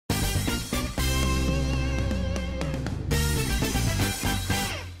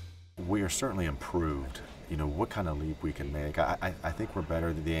we are certainly improved. You know, what kind of leap we can make. I think we're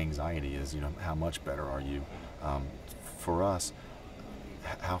better. The anxiety is, you know, how much better are you? For us,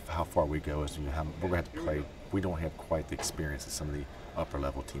 how far we go is, you know, we're going to have to play. We don't have quite the experience that some of the upper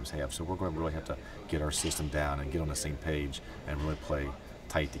level teams have, so we're going to really have to get our system down and get on the same page and really play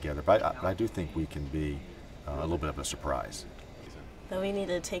tight together. But I do think we can be a little bit of a surprise. But we need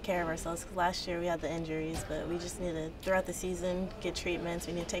to take care of ourselves, because last year we had the injuries, but we just need to, throughout the season, get treatments.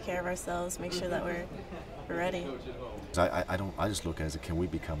 We need to take care of ourselves, make sure that we're ready. I just look at it as, can we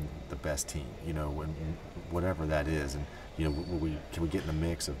become the best team, you know, whatever that is, and you know, can we get in the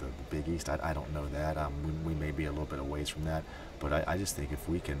mix of the Big East? I don't know that. We may be a little bit a ways from that, but I just think if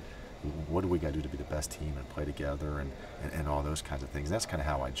we can, what do we got to do to be the best team and play together and all those kinds of things? That's kind of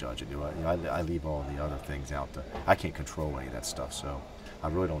how I judge it. You know, I leave all the other things out. I can't control any of that stuff, so I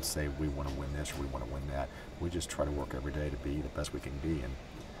really don't say we want to win this or we want to win that. We just try to work every day to be the best we can be, and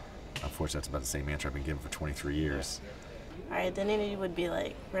unfortunately that's about the same answer I've been given for 23 years. Our identity would be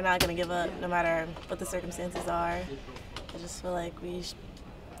like, we're not going to give up no matter what the circumstances are. I just feel like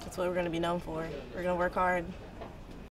that's what we're going to be known for. We're going to work hard.